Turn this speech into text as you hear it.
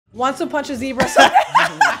Wants to punch a zebra.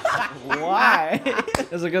 Why?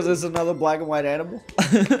 Is it because it's another black and white animal?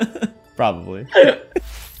 Probably.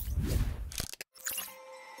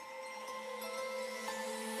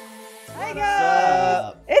 Hi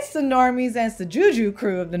guys! It's the Normies and it's the Juju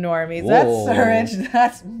crew of the Normies. That's Surge,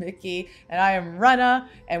 that's Mickey, and I am Rana,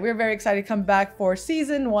 and we're very excited to come back for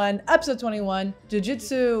season 1, episode 21,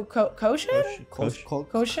 Jujutsu Kôshien?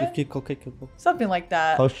 Kôshien? Something like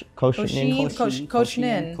that.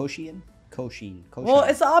 Kôshien. Kôshien. Well,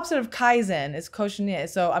 it's the opposite of Kaisen. It's Kôshien.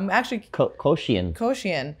 So I'm actually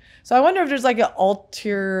Kôshien. So I wonder if there's like an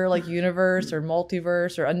alter like universe or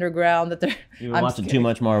multiverse or underground that they're. You've been watching too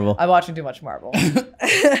much Marvel. I'm watching too much Marvel.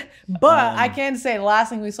 But I can say the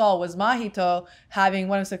last thing we saw was Mahito having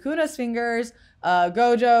one of Sukuna's fingers,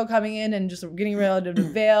 Gojo coming in and just getting rid of the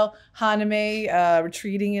veil, Haname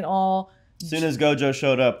retreating and all. As soon as Gojo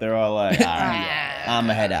showed up, they're all like, all right, I'm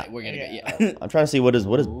gonna head out. We're gonna go, I'm trying to see what is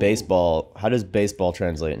baseball, how does baseball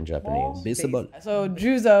translate in Japanese? Baseball. So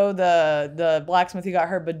Juzo, the blacksmith, he got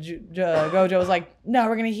hurt, but Gojo was like, no,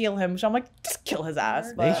 we're gonna heal him. So I'm like, just kill his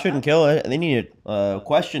ass. They shouldn't kill it. They need to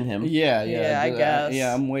question him. Yeah, I guess.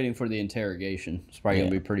 Yeah, I'm waiting for the interrogation. It's probably gonna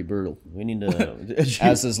be pretty brutal. We need to...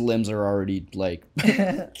 As his limbs are already, like...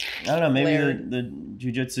 I don't know, maybe the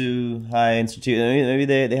Jujutsu High Institute, maybe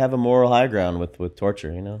they have a moral high ground with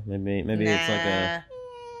torture, you know? Maybe it's like a...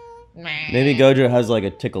 Maybe Gojo has like a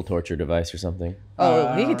tickle torture device or something.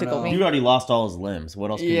 Oh, he can tickle me. Dude already lost all his limbs.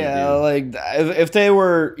 What else can you do? Yeah, like if they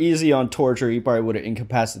were easy on torture, he probably would have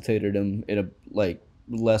incapacitated him in a like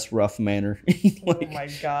less rough manner. Like, oh my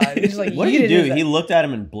god! He's like, what did he do? He looked at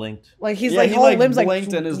him and blinked. Like he's like, whole limbs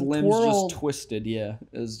blinked like and his limbs just twisted. Yeah,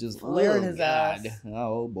 it was just flared his ass.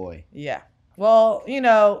 Oh boy. Yeah. Well, you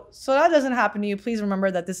know, so that doesn't happen to you. Please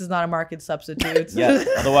remember that this is not a market substitute. Yeah,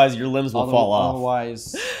 otherwise your limbs will fall off.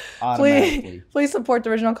 Otherwise, automatically. Please support the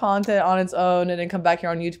original content on its own and then come back here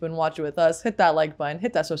on YouTube and watch it with us. Hit that like button,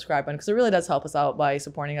 hit that subscribe button, because it really does help us out by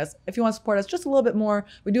supporting us. If you want to support us just a little bit more,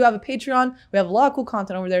 we do have a Patreon. We have a lot of cool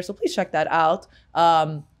content over there, so please check that out.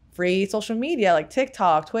 Free social media like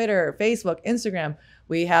TikTok, Twitter, Facebook, Instagram.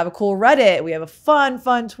 We have a cool Reddit. We have a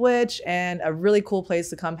fun Twitch and a really cool place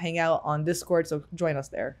to come hang out on Discord. So join us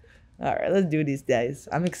there. All right, let's do these days.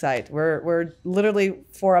 I'm excited. We're literally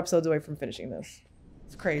 4 episodes away from finishing this.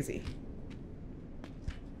 It's crazy.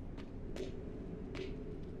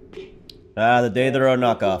 The day they're a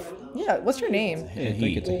knockoff. Yeah, what's your name? I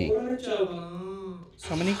think it's a he.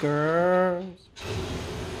 So many girls.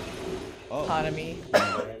 Oh. Hanami.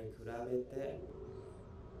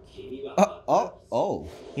 Oh.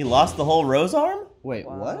 He lost the whole rose arm? Wait,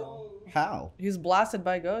 what? How? He was blasted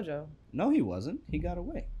by Gojo. No, he wasn't. He got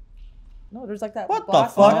away. No, there's like that. What the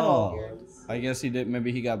fuck? Oh, I guess he did.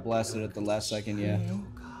 Maybe he got blasted at the last second, yeah.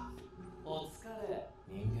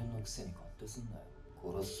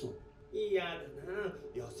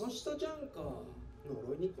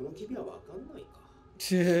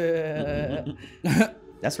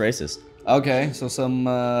 That's racist. Okay, so some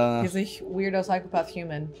he's a weirdo psychopath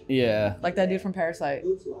human. Yeah. Like that dude from Parasite.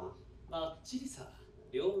 What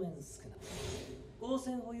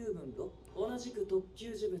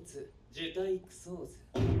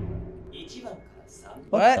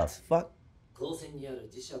the fuck?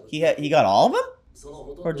 He got all of them?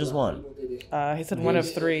 Or just one? He said one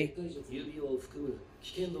of 3.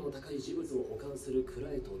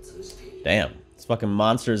 Damn. It's fucking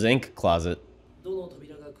Monsters Inc. closet.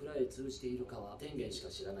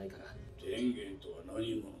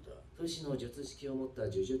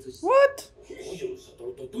 What?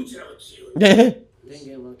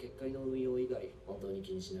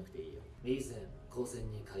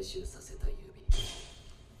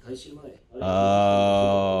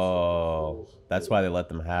 Oh, that's why they let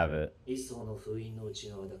them have it.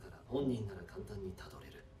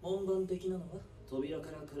 扉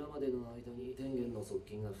から蔵までの間に天元の側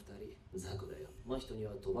近が2人ザクだよ。真人に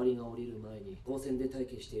は帳が降りる前に光線で待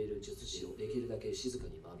機している術師をできるだけ静か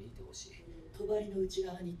に間引いてほしい。帳の内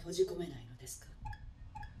側に閉じ込めないのですか？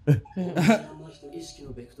意識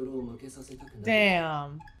のベクトルを向けさせたくない。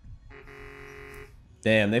Damn.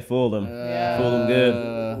 Damn, they fooled him. Yeah. Fooled him good.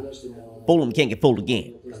 Fooled him, can't get fooled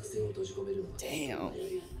again. Damn.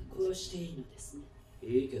 殺していいのですね。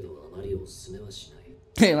いいけどあまりおすすめはしない。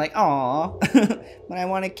 You're like, aw, but I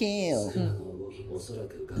want to kill.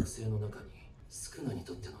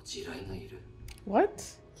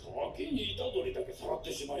 What?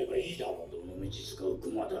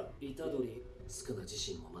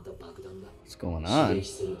 What's going on?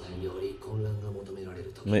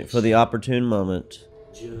 Wait for the opportune moment.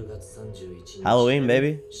 Halloween,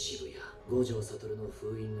 baby.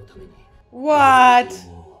 What?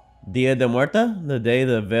 Dia de Muerta, the day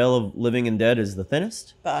the veil of living and dead is the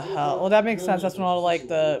thinnest. The hell? Well, that makes sense. That's when all like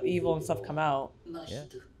the evil and stuff come out. Yeah.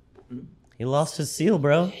 He lost his seal,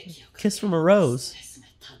 bro. Kiss from a rose.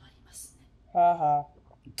 Haha.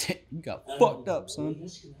 You got fucked up, son.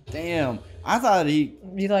 Damn. I thought he.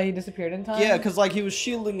 You thought he disappeared in time? Yeah, because like he was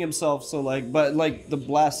shielding himself, so like, but like the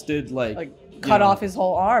blast did like cut off his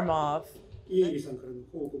whole arm off. イエリさんからの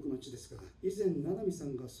報告待ちですが、以前七海さ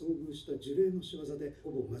んが遭遇した呪霊の仕業で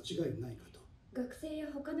ほぼ間違いないかと。学生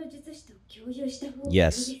や他の術師と共有した方がいい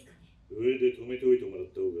Yes. ですかね。上で止めておいてもら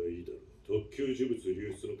った方がいいだろう。特級呪物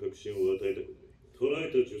流出の確信を与えたくない。捕ら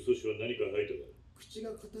えた呪詛師は何か吐いたか。口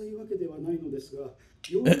が硬いわけではないのですが、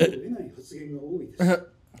用意を得ない発言が多いです。 I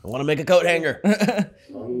want to make a coat hanger. ハ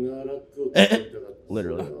ンガーラックを作りたかった。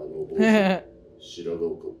 Literally. 白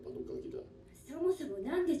顔カッパのガキだ。そもそも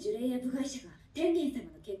なんで呪霊や部外者が天元様の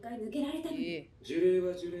結界抜けられたの？呪霊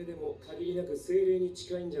は呪霊でも限りなく精霊に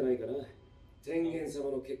近いんじゃないかな。天元様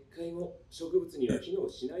の結界も植物には機能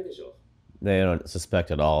しないでしょ。 They don't suspect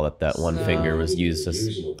at all that that one finger was used as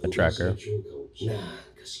a tracker. なん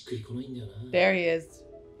かしっくりこないんだよな。There he is.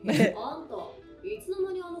 あんた、いつの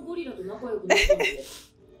間にあのゴリラと仲良くなったの？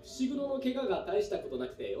伏黒の怪我が大したことな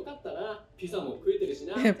くてよかったな。ピザも食えてるし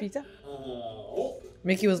な。 Pizza? お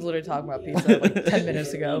Mickey was literally talking about pizza like 10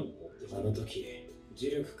 minutes ago. あの時、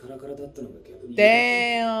磁力カラカラだったのが逆に。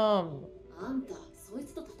Damn! あんた、そい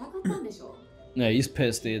つと戦ったんでしょ？ Yeah, he's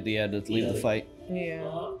pissed they had to leave the fight. Yeah.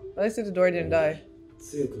 At least Itadori didn't die.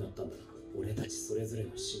 強くなったんだ。俺たちそれぞれ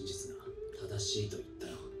の真実が正しいと言った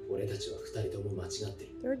よ。俺たちは二人とも間違って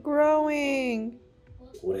る。 They're growing.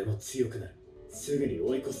 俺も強くなる。すぐに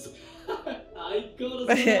追い越すぞ。相変わ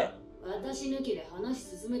らずだ。私抜きで話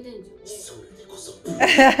進めてんじゃん。それでこそ。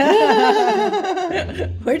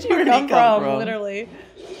 Where'd you come from? Literally.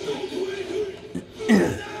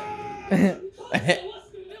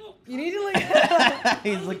 You need to like.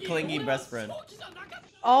 He's a clingy best friend.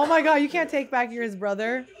 Oh my god, you can't take back you're his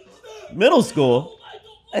brother. Middle school.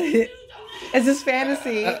 It's his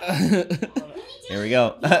fantasy. Here we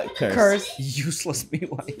go. Curse. Useless me 自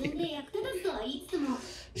分で役立つとは言いつつも、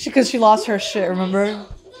Because she lost her shit, remember?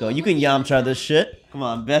 So you can Yamcha this shit. Come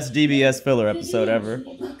on, best DBS filler episode ever.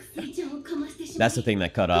 爆睡ちゃんをかましてしま That's the thing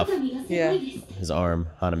that cut off 神が狭いです。 his arm,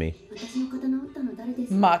 Hanami. 私の刀を打ったの誰です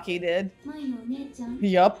か？ Maki did. 前のお姉ちゃん。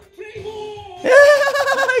 Yup.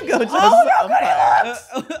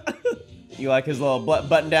 You like his little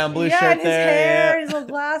button-down blue Yeah, shirt and his there? hair, Yeah. his little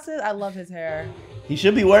glasses. I love his hair. He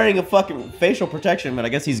should be wearing a fucking facial protection, but I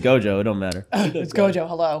guess he's Gojo. It don't matter. It's Gojo,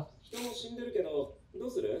 hello. 人も死んでるけど、どう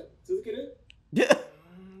する？続ける？ Yeah.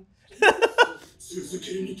 続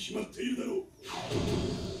けるに決まっているだろう。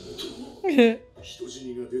人死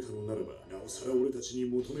にが出たのならば、なおさら俺たちに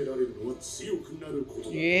求められるのは強くなること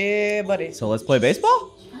だ。 Yeah, buddy. So let's play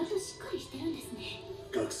baseball? 意外としっかりしてるんですね。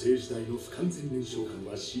学生時代の不完全燃焼感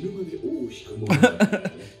は死ぬまで尾を引くものだ。じ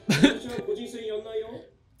ゃあ個人戦やんないよ。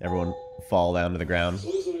 Everyone fall down to the ground.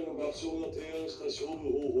 それぞれの学長が提案した勝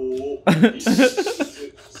負方法を一緒に2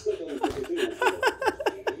日間かけて行う。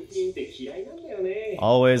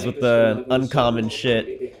 Always with the uncommon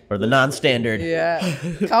shit or the non-standard. Yeah.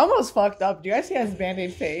 Kamo's fucked up. Do you guys see his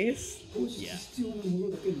band-aid face? Yeah.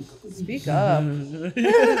 Speak up.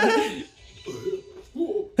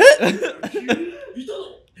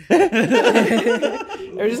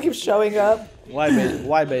 It just keeps showing up.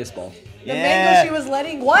 Why baseball? The mango she was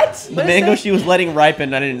letting what? The mango she was letting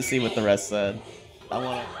ripen. I didn't see what the rest said. I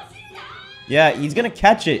wanna. Yeah, he's gonna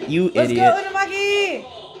catch it. You Let's idiot. go, Inumaki!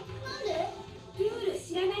 ルール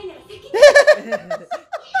知らないなら先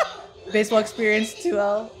に。 Baseball experience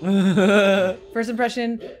 2L. First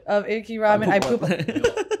impression of Iki Ramen. I poop. What the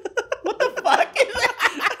fuck is that?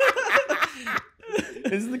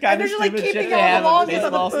 This is the kind And of they're just, like, stupid shit keeping they all have the in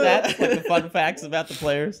laws baseball of the stats, like the fun facts about the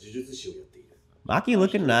players. Maki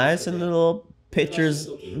looking nice in the little pitcher's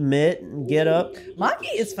mitt and get up. Maki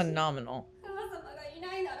is phenomenal. 母様がい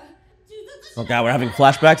ないなら、呪術師 Oh god, we're having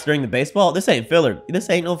flashbacks during the baseball? This ain't filler. This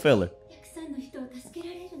ain't no filler. たくさんの人を助け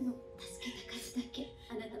られるの。助けた数だけ、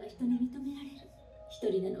あなたは人に認められる。一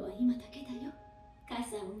人なのは今だけだよ。母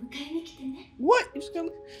さんを迎えに来てね。 What? You're just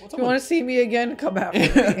gonna, If you want to see me again, come after me.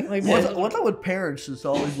 Like, what's up with parents just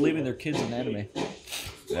always leaving their kids in anime?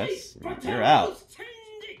 That's, you're out.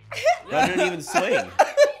 Bro didn't even swing.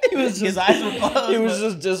 His eyes were closed. He was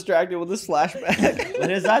just distracted with this flashback. But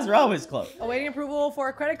his eyes were always closed. awaiting approval for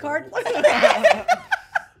a credit card.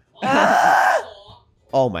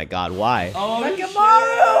 Oh my god, why?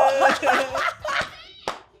 Nakamaru!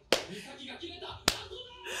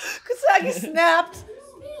 Kusagi snapped. ス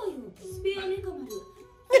ペアよ、スペアメカ丸。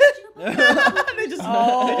 they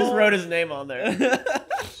just wrote his name on there.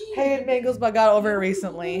 Hated mangoes, but got over it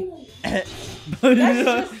recently.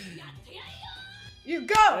 Just, you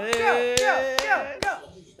go.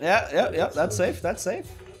 Yeah. That's safe. Safe.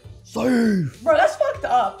 Bro, that's fucked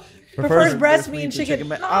up. Prefers breast meat and chicken.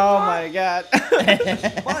 Oh my god.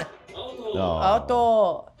 What?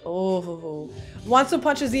 Auto. Oh. Wants to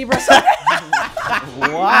punch a zebra.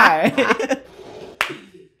 Why?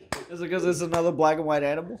 Is it because it's another black and white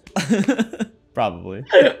animal? Probably.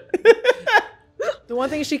 The one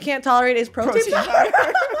thing she can't tolerate is protein powder.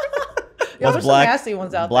 Yo, there's some nasty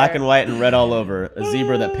ones out black there. and white and red all over. A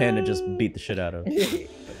zebra that Panda just beat the shit out of. They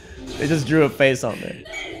just drew a face on there.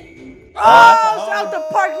 Oh, it's out the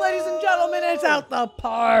park, ladies and gentlemen. It's out the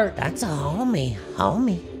park. That's a homie.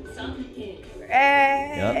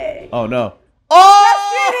 Hey. Yep. Oh no.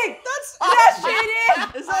 Oh, that's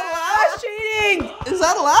cheating. Is that allowed? That's cheating. Is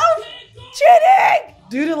that allowed? Cheating.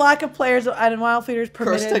 Due to lack of players and wild feeders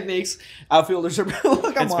permitted. Cross techniques. Outfielders are.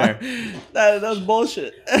 Look, It's fair. That was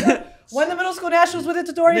bullshit. When the middle school nationals with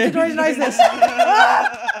Itadori, Itadori denies this.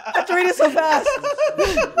 I have to read it so fast.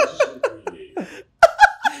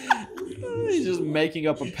 He's just making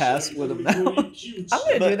up a pass with him now. I'm gonna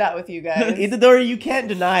do that with you guys. Itadori, you can't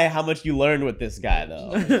deny how much you learned with this guy,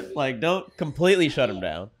 though. Like, don't completely shut him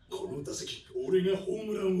down. Oh,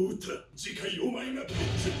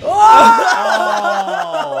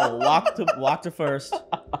 walk to first.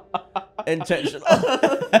 Intentional.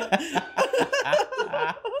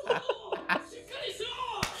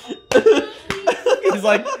 He's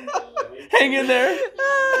like, hang in there.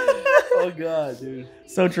 Oh god, dude.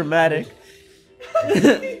 So dramatic.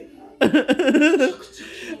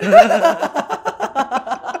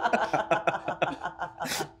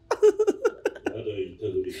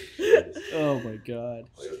 Oh my god.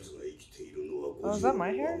 Oh, is that my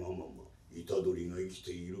hair?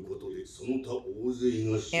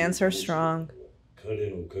 Answer strong.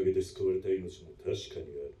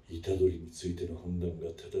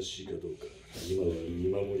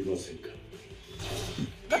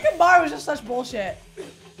 Look at Bar was just such bullshit.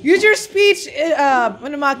 Use your speech,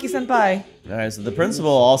 Unamaki-senpai. Alright, so the principal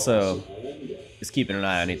also is keeping an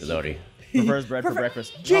eye on Itadori. Prefers bread for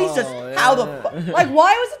breakfast. Jesus, how the fuck? Like,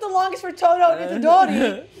 why was it the longest for Toto and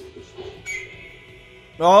Itadori?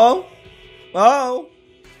 Oh.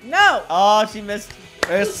 No. Oh, she missed.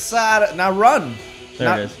 It's sad. Now run.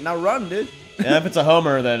 There it is. Now run, dude. Yeah, if it's a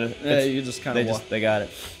homer, then You just kind of walk. they got it.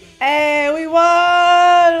 Hey, we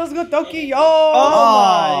won! Let's go Tokyo!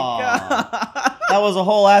 Oh my god. That was a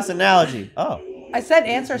whole ass analogy. Oh. I said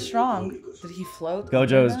answer strong. Did he float?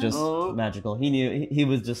 Gojo is just magical. He knew he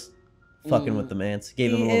was just fucking with the ants.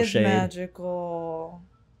 Gave him a little shade. Magical.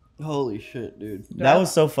 Holy shit, dude. That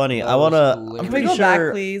was so funny. That was I'm hilarious. Can we pretty go back,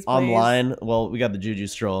 sure please? online. Well, we got the Juju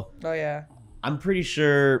stroll. Oh yeah. I'm pretty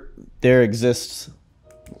sure there exists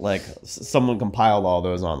like someone compiled all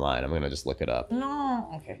those online. I'm gonna just look it up.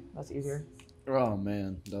 No. Okay, that's easier. Oh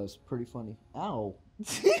man, that was pretty funny. Ow.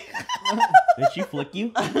 Did she flick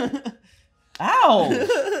you? Ow!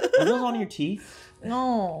 Are those on your teeth?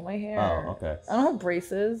 No, my hair. Oh, okay. I don't have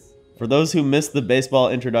braces. For those who missed the baseball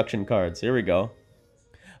introduction cards, here we go.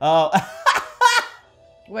 Oh.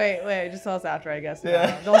 Wait, just tell us after, I guess.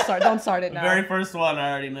 Yeah. No, don't start it The now. very first one,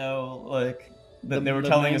 I already know, like, that they were the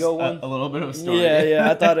telling us a mango one? little bit of a story. Yeah.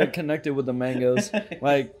 I thought it connected with the mangoes.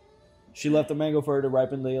 Like, she left the mango for her to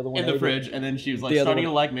ripen, the other one In the ate it. fridge, and then she was like The other starting to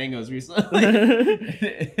one. like mangoes recently.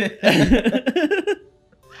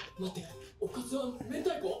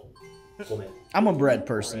 I'm a bread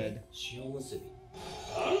person.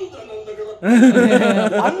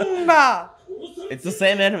 Anda! It's the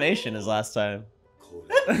same animation as last time.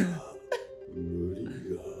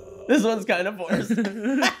 This one's kind of forced.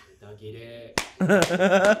 They're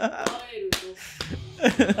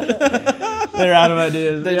out of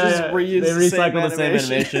ideas. They just reuse They the same recycle the same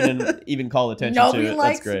animation. animation and even call attention Nobody to it.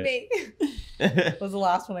 likes That's great. me. Was the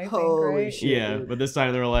last one, I think, Holy right? shit. Yeah, but this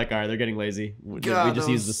time they were like, all right, they're getting lazy. We just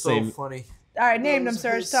use the same. funny. All right, name them,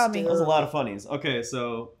 Serge. Tell me. That was a lot of funnies. Okay,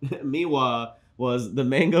 so Miwa was the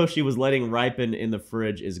mango she was letting ripen in the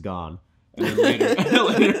fridge is gone. And then later,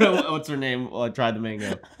 what's her name? Well, I tried the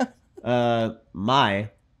mango. Mai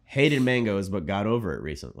hated mangoes but got over it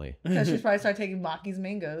recently. Because she's probably started taking Maki's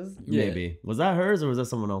mangoes. Yeah. Maybe. Was that hers or was that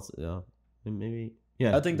someone else? Yeah. Maybe.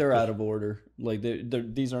 Yeah. I think they're out of order. Like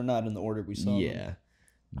these are not in the order we saw. Yeah.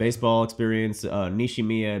 Baseball experience.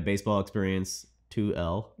 Nishimiya baseball experience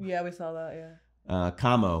 2L. Yeah, we saw that, yeah.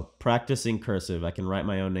 Kamo, practicing cursive. I can write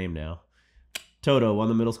my own name now. Toto won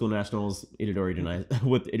the middle school nationals. Itadori denies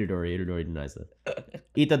with Itadori. Itadori denies that.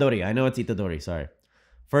 Itadori. I know it's Itadori. Sorry.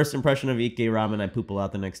 First impression of Ike ramen. I poop a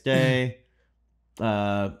lot the next day.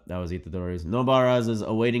 That was Itadori's. Nobara's is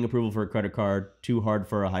awaiting approval for a credit card. Too hard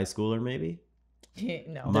for a high schooler, maybe.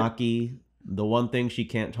 No. Maki, the one thing she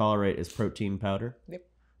can't tolerate is protein powder. Yep.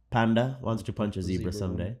 Panda wants to punch a zebra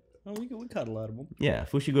someday. Oh, we caught a lot of them. Yeah,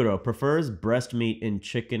 Fushiguro prefers breast meat in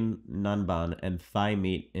chicken nanban and thigh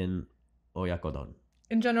meat in oyakodon.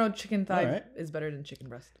 In general, chicken thigh Alright. is better than chicken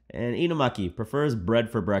breast. And Inumaki prefers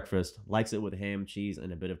bread for breakfast, likes it with ham, cheese,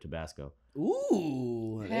 and a bit of Tabasco.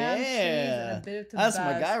 Ooh, Ham, cheese, and yeah. a bit of That's my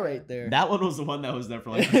guy Tabasco. right there. That one was the one that was there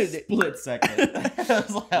for like a split second. I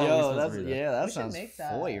was like, how are we Yo, supposed that's to read that We should sounds make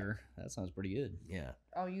that. fire. That sounds pretty good. Yeah.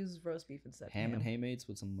 I'll use roast beef instead. of Ham and haymates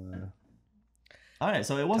with some. All right,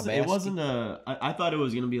 so it wasn't. It Tabasco. wasn't a. I thought it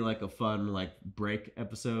was gonna be like a fun like break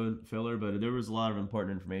episode filler, but there was a lot of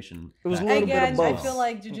important information. It was a packed little in. bit of Again, I both. feel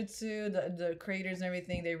like Jujutsu, the creators and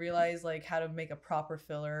everything, they realized like how to make a proper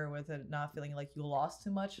filler with it not feeling like you lost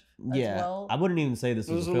too much as Yeah, well. I wouldn't even say this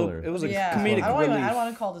It was was a a little- filler. it was a yeah, comedic I don't relief.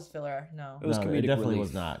 want to call this filler. No. It was No, comedic it definitely relief.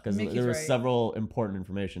 was not because Mickey's there was right. several important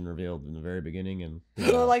information revealed in the very beginning and.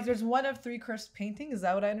 So like, there's one of 3 cursed paintings. Is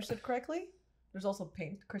that what I understood correctly? There's also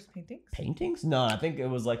cursed paintings. Paintings? No, I think it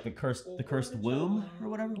was like the cursed womb or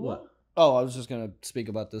whatever. What? Oh, I was just gonna speak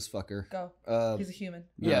about this fucker. Go. He's a human.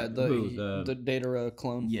 Yeah, Who? the Datara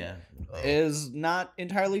clone. Yeah. Is not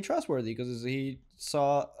entirely trustworthy because he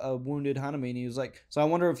saw a wounded Hanami and he was like, so I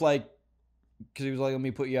wonder if like, because he was like, let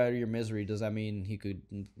me put you out of your misery. Does that mean he could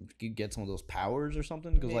get some of those powers or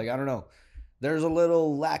something? Because like I don't know, there's a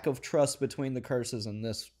little lack of trust between the curses and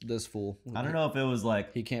this fool. I don't know if it was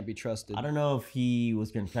like He can't be trusted. I don't know if he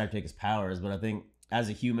was going to try to take his powers, but I think as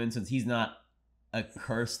a human, since he's not a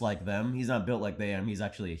curse like them, he's not built like they am. He's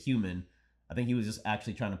actually a human. I think he was just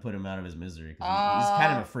actually trying to put him out of his misery because he's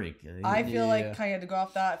kind of a freak. I feel Yeah. like kind of to go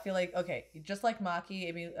off that. I feel like okay, just like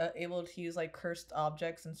Maki, able to use like cursed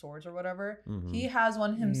objects and swords or whatever. Mhm. He has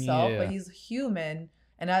one himself, Yeah. but he's human,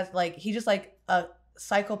 and as like he's just like a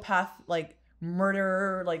psychopath, like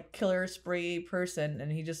murderer, like killer spree person,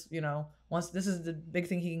 and he just wants this is the big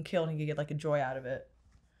thing he can kill, and he can get like a joy out of it,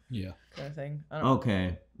 Yeah. kind of thing. I don't know.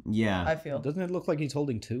 Okay. Yeah. I feel. Doesn't it look like he's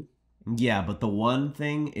holding 2? Yeah, but the one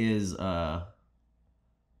thing is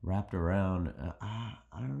wrapped around. I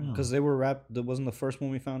don't know. Because they were wrapped. That wasn't the first one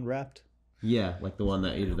we found wrapped, Yeah, like the one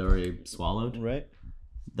that Itadori swallowed. right?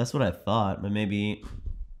 That's what I thought, but maybe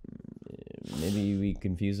we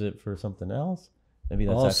confuse it for something else. Maybe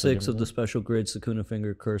that's All actually 6 of the different. special grade Sukuna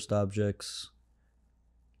Finger cursed objects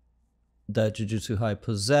that Jujutsu High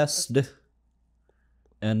possessed,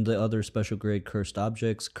 and the other special grade cursed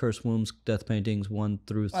objects, cursed wombs, death paintings 1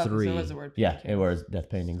 through 3. So it was the word Yeah, painting. it was death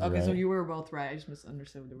paintings. Okay, right? so you were both right. I just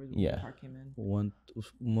misunderstood where the Yeah. part came in.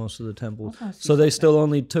 Most of the temples. I was So they trying to see still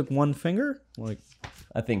only took 1 finger? Like,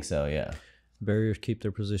 I think so. Yeah. barriers keep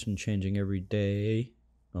their position changing every day.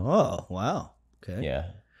 Oh, wow. Okay.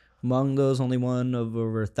 Yeah. Among those, only one of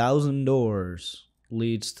over 1,000 doors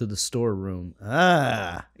leads to the storeroom.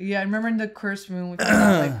 Ah. Yeah, I remember in the curse room, we found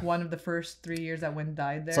out like one of the first 3 years that Wynn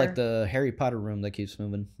died there. It's like the Harry Potter room that keeps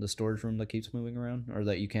moving, the storage room that keeps moving around, or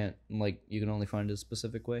that you can't, like, you can only find a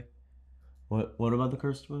specific way. What about the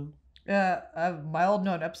cursed wound? My old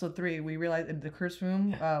note, episode 3, we realized in the curse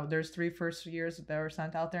room, there's 3 first years that were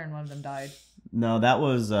sent out there, and one of them died. No, that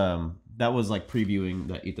was like previewing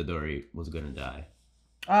that Itadori was gonna die.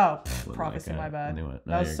 Oh, When, prophecy, like, my bad. when they went-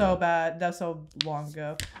 no, That was you're so good. bad. That was so long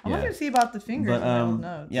ago. I Yeah. wanted to see about the fingers But in my old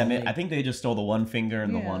notes. yeah, I think they just stole the one finger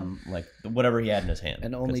and the Yeah. one like whatever he had in his hand.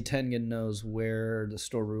 And only Tengen knows where the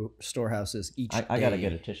storehouse is each day. I gotta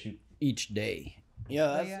get a tissue. Each day.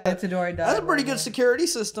 Yeah, Itadori died. that's a pretty right good security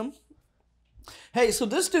system. Hey, so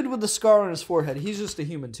this dude with the scar on his forehead, he's just a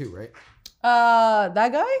human too, right?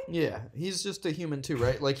 That guy? Yeah, he's just a human too,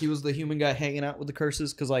 right? Like he was the human guy hanging out with the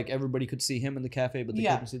curses because like everybody could see him in the cafe, but they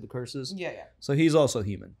Yeah. couldn't see the curses. Yeah. So he's also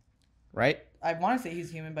human, right? I want to say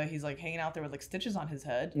he's human, but he's like hanging out there with like stitches on his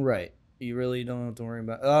head. Right. You really don't have to worry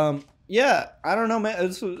about. Yeah, I don't know,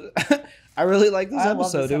 man. I really like this I love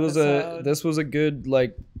episode. this This was a good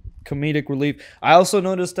like comedic relief. I also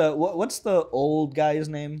noticed what's the old guy's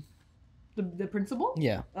name? The principal?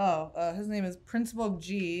 Yeah. Oh, his name is Principal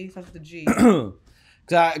G. Starts with the G.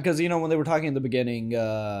 Because when they were talking in the beginning,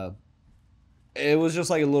 it was just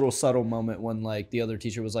like a little subtle moment when like the other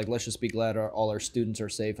teacher was like, "Let's just be glad all our students are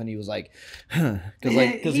safe," and he was like,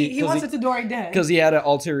 "Because he wants Itadori dead. because he had an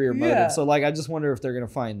ulterior motive." Yeah. So like, I just wonder if they're gonna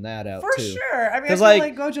find that out For too. sure. I mean, I 'Cause, feel like-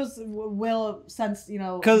 like Gojo's will sense,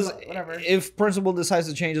 Because whatever. if Principal decides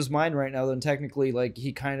to change his mind right now, then technically, like,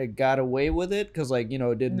 he kind of got away with it because, like,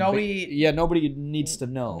 it didn't. Nobody needs to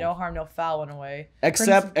know. No harm, no foul in a way.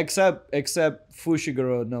 Except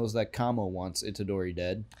Fushiguro knows that Kamo wants Itadori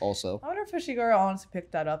dead. Also, I wonder if Fushiguro Fushiguro honestly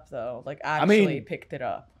picked that up though. Like actually picked it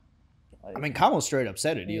up. Like, I mean, Kamo straight up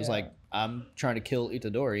said it. He was Yeah. like, "I'm trying to kill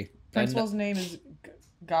Itadori." Principal's name is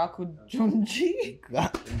Gaku Junji.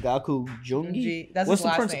 Gaku Junji. That's his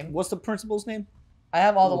last name. What's the principal's name? I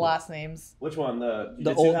have all the last names. Which one? The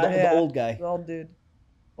Jujutsu old, guy? the old guy. The old dude.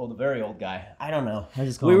 Oh, the very old guy. I don't know. I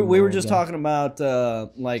just call We him the were old just guy. talking about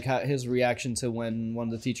like how his reaction to when one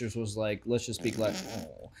of the teachers was like, "Let's just be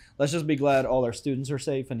glad, all our students are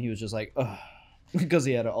safe," and he was just like, "Ugh," because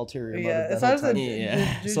he had an ulterior motive. Yeah, that it's whole obviously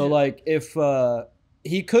time. So like if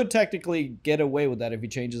he could technically get away with that if he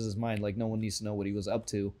changes his mind, like no one needs to know what he was up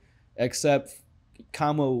to, except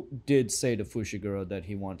Kamo did say to Fushiguro that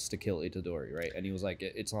he wants to kill Itadori, right? And he was like,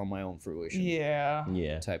 "It's on my own fruition." Yeah.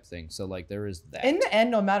 Yeah. Type thing. So like there is that. In the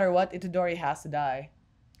end, no matter what, Itadori has to die.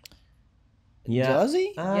 Yeah. Does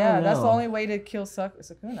he? Yeah, that's the only way to kill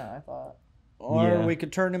Sukuna, I thought. Or Yeah. we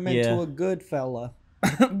could turn him into a good fella.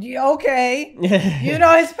 Okay. You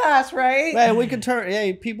know his past, right? Hey, we could turn.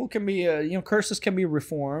 Hey, people can be. Curses can be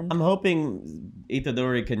reformed. I'm hoping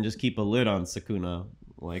Itadori can just keep a lid on Sukuna.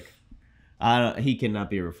 Like, I don't. He cannot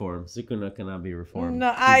be reformed. Sukuna cannot be reformed. No,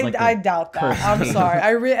 He's like I the doubt that. cursed I'm king.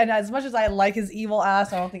 sorry. And as much as I like his evil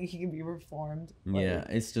ass, I don't think he can be reformed. Like, Yeah,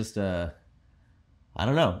 it's just I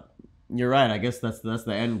don't know. You're right. I guess that's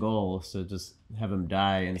the end goal, is to just have him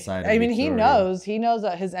die inside. I of mean, he Itadori. knows. He knows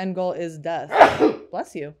that his end goal is death.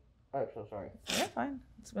 Bless you. I'm so sorry. Yeah, fine.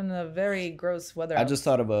 It's been a very gross weather. I just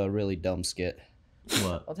thought of a really dumb skit.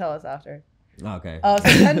 What? Well, tell us after. Okay. So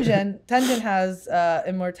Tenjin has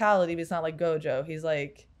immortality, but it's not like Gojo. He's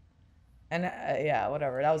like, and yeah,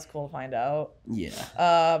 whatever. That was cool to find out. Yeah.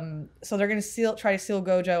 So they're gonna try to seal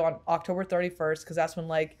Gojo on October 31st because that's when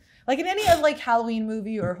like in any of like Halloween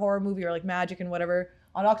movie or horror movie or like magic and whatever,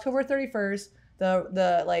 on October 31st,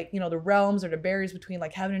 the like, you know, the realms or the barriers between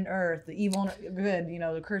like heaven and earth, the evil and good, you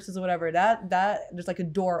know, the curses or whatever, that there's like a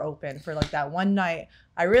door open for like that one night.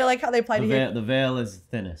 I really like how they applied it. The veil is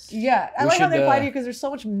thinnest. Yeah, I like how they should, applied it because there's so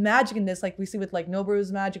much magic in this. Like we see with like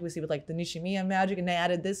Noburu's magic, we see with like the Nishimiya magic, and they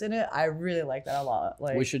added this in it. I really like that a lot.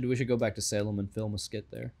 Like We should go back to Salem and film a skit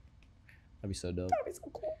there. That'd be so dope. that'd be so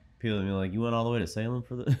cool. People would be like, "You went all the way to Salem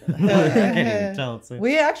for the?" I can't even tell. It's like-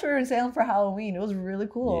 We actually were in Salem for Halloween. It was really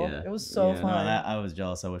cool. Yeah. It was so Yeah, no, fun. I was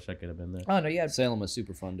jealous. I wish I could have been there. Oh no, yeah. Salem was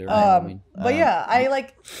super fun during Halloween. But yeah, I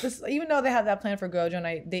like this. Even though they had that plan for Gojo,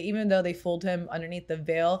 and even though they fooled him underneath the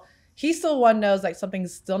veil, he still one knows like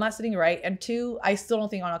something's still not sitting right, and two, I still don't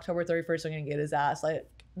think on October 31st they're gonna get his ass. Like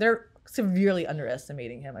they're severely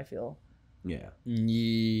underestimating him. I feel. Yeah.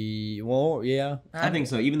 Well, yeah. I think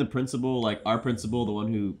so. Even the principal, like our principal, the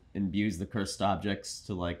one who imbues the cursed objects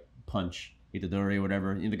to like punch Itadori or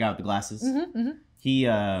whatever, the guy with the glasses. He,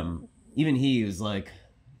 even he was like,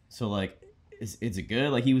 so like, is it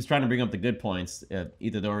good? Like he was trying to bring up the good points.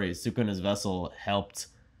 Itadori, Sukuna's vessel helped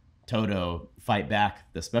Todo fight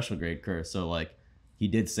back the special grade curse. So like, he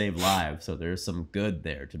did save lives. So there's some good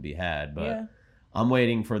there to be had. But Yeah. I'm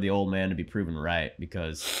waiting for the old man to be proven right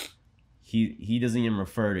because. He doesn't even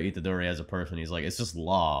refer to Itadori as a person. He's like, it's just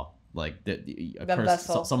law. Like a curse,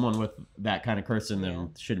 someone with that kind of curse in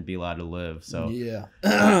them shouldn't be allowed to live. So yeah,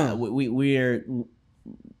 we're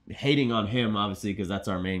hating on him obviously because that's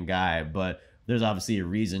our main guy. But there's obviously a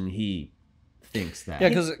reason he thinks that. Yeah,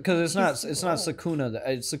 because it's not Sukuna.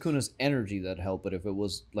 It's Sukuna's energy that helped. But if it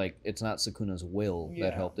was like, it's not Sukuna's will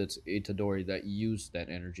that helped. It's Itadori that used that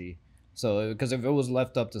energy. So because if it was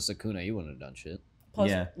left up to Sukuna, he wouldn't have done shit. Plus,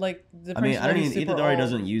 yeah, like the I mean, Itadori old.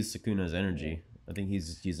 doesn't use Sukuna's energy. I think he's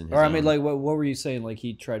just using his Or I own. mean, like, what were you saying? Like,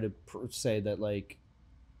 he tried to say that, like,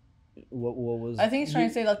 what was? I think he's trying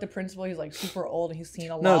to say like the principal. He's like super old and he's seen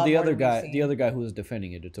a lot. No, the more other than guy, we've the seen. other guy who was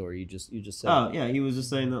defending Itadori. You just said. Oh yeah, he was just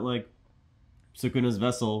saying that like Sukuna's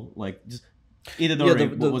vessel, like just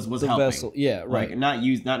Itadori was the helping. vessel. Yeah, right. Like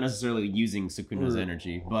not necessarily using Sukuna's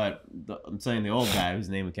energy, but I'm saying the old guy whose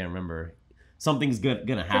name I can't remember. Something's gonna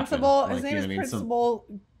happen. Principal. Like, His name you is know what I mean? Principal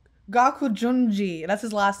Gaku Junji. That's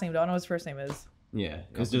his last name. Though. I don't know what his first name is. Yeah,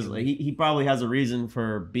 it's just like he probably has a reason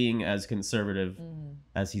for being as conservative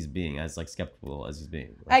as he's being, as like skeptical as he's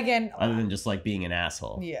being. Like, Again, other than just like being an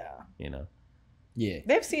asshole. yeah. You know. Yeah.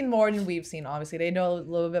 They've seen more than we've seen, obviously. They know a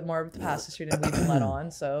little bit more of the past history than we've been let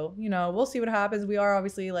on. So, you know, we'll see what happens. We are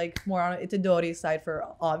obviously like more on Itadori's side for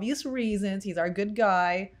obvious reasons. He's our good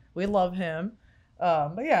guy. We love him.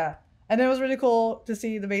 But yeah. And then it was really cool to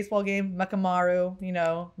see the baseball game. Mekamaru, you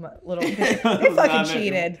know, little they fucking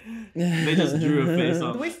cheated. They just drew a face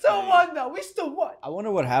on. We still won though. We still won. I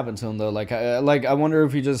wonder what happened to him though. Like I wonder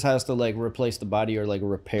if he just has to like replace the body or like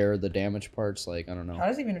repair the damaged parts. Like I don't know. How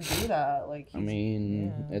does he even do that? Like, I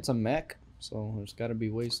mean, it's a mech, so there's got to be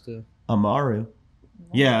ways to. Amaru.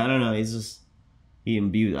 Yeah, I don't know. He's just he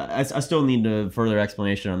imbued. I still need a further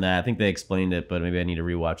explanation on that. I think they explained it, but maybe I need to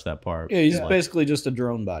rewatch that part. Yeah, he's basically just a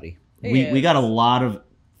drone body. We got a lot of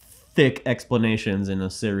thick explanations in a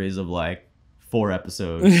series of like 4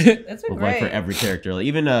 episodes. It's been with, great. like, for every character. Like,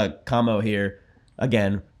 even Kamo here,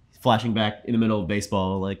 again, flashing back in the middle of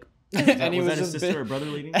baseball, like. And Was that his sister or brother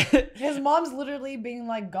leading? His mom's literally being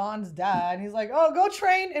like Gon's dad. And he's like, oh, go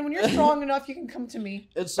train. And when you're strong enough, you can come to me.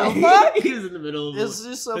 It's so He was in the middle of It's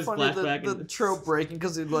just so his funny flashback the trope breaking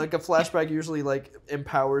because like a flashback usually like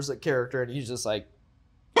empowers a character and he's just like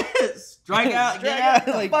strike out, Get get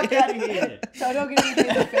the out, fuck out of here. So don't get anything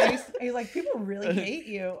in the face. And he's like, people really hate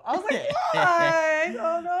you. I was like, why?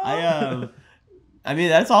 Oh no. I mean,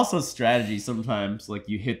 that's also strategy sometimes. Like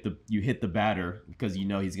you hit the batter because you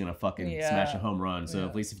know he's gonna fucking smash a home run. So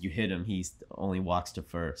at least if you hit him, he only walks to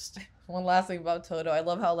first. One last thing about Toto, I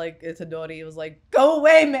love how like Itadori was like, "Go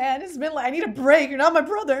away, man! It's been like I need a break. You're not my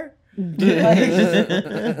brother."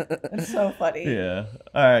 It's so funny. Yeah.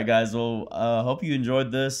 All right, guys. Well, hope you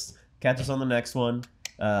enjoyed this. Catch us on the next one.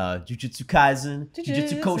 Jujutsu Kaisen,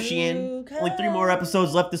 Jujutsu Kôshien. Only 3 more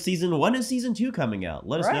episodes left this season. When is season 2 coming out?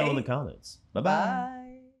 Let us know in the comments. Bye-bye.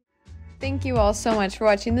 Bye. Thank you all so much for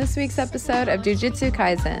watching this week's episode of Jujutsu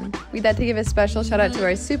Kaisen. We'd like to give a special shout out to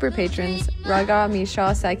our super patrons, Raga,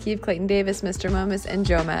 Misha, Sakiv, Clayton Davis, Mr. Momus, and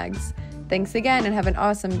Joe Mags. Thanks again and have an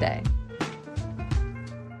awesome day.